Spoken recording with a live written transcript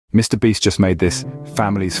Mr. Beast just made this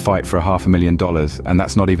families fight for $500,000, and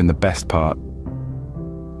that's not even the best part.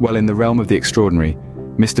 Well, in the realm of the extraordinary,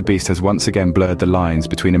 Mr. Beast has once again blurred the lines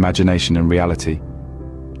between imagination and reality.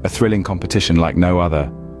 A thrilling competition like no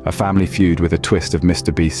other, a family feud with a twist of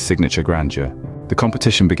Mr. Beast's signature grandeur. The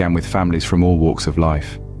competition began with families from all walks of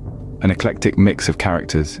life. An eclectic mix of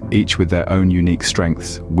characters, each with their own unique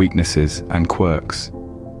strengths, weaknesses, and quirks.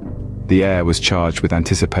 The air was charged with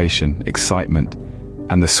anticipation, excitement,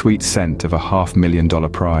 and the sweet scent of a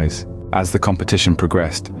 $500,000 prize. As the competition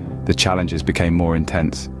progressed, the challenges became more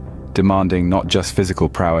intense, demanding not just physical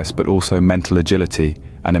prowess but also mental agility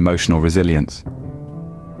and emotional resilience.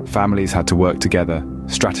 Families had to work together,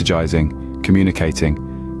 strategizing, communicating,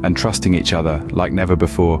 and trusting each other like never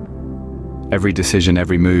before. Every decision,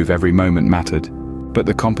 every move, every moment mattered. But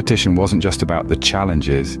the competition wasn't just about the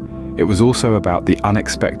challenges, it was also about the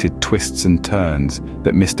unexpected twists and turns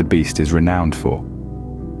that Mr. Beast is renowned for.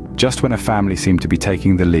 Just when a family seemed to be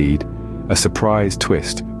taking the lead, a surprise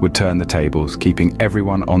twist would turn the tables, keeping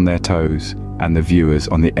everyone on their toes and the viewers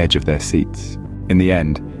on the edge of their seats. In the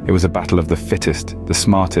end, it was a battle of the fittest, the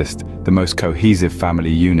smartest, the most cohesive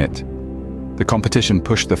family unit. The competition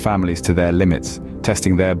pushed the families to their limits,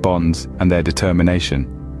 testing their bonds and their determination.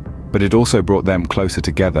 But it also brought them closer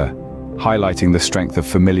together, highlighting the strength of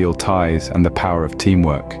familial ties and the power of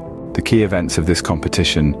teamwork. The key events of this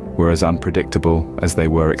competition were as unpredictable as they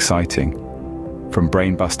were exciting. From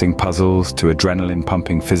brain-busting puzzles to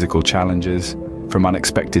adrenaline-pumping physical challenges, from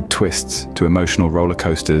unexpected twists to emotional roller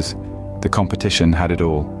coasters, the competition had it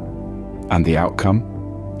all. And the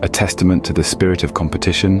outcome? A testament to the spirit of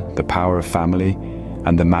competition, the power of family,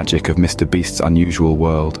 and the magic of Mr. Beast's unusual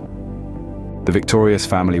world. The victorious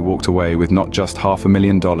family walked away with not just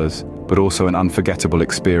 $500,000, but also an unforgettable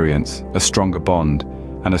experience, a stronger bond,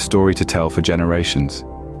 and a story to tell for generations.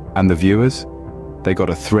 And the viewers? They got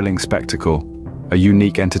a thrilling spectacle, a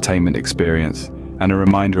unique entertainment experience, and a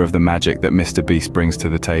reminder of the magic that Mr. Beast brings to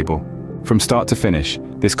the table. From start to finish,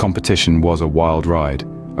 this competition was a wild ride,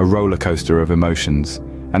 a roller coaster of emotions,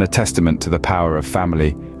 and a testament to the power of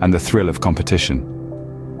family and the thrill of competition.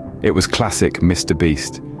 It was classic Mr.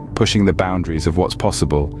 Beast, pushing the boundaries of what's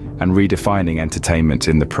possible and redefining entertainment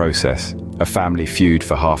in the process. A family feud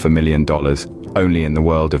for $500,000, only in the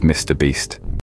world of Mr. Beast.